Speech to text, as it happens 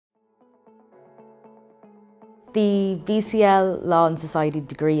The BCL Law and Society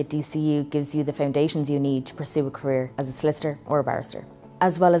degree at DCU gives you the foundations you need to pursue a career as a solicitor or a barrister,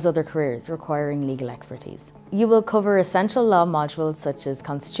 as well as other careers requiring legal expertise. You will cover essential law modules such as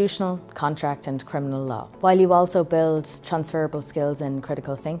constitutional, contract and criminal law, while you also build transferable skills in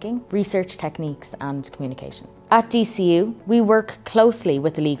critical thinking, research techniques and communication. At DCU, we work closely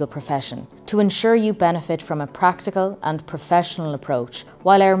with the legal profession to ensure you benefit from a practical and professional approach,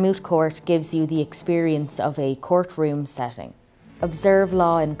 while our Moot Court gives you the experience of a courtroom setting. Observe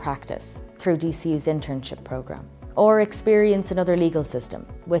law in practice through DCU's internship programme, or experience another legal system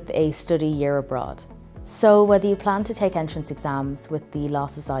with a study year abroad. So whether you plan to take entrance exams with the Law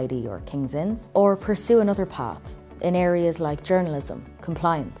Society or King's Inns, or pursue another path in areas like journalism,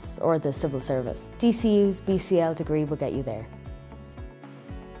 compliance or the civil service, DCU's BCL degree will get you there.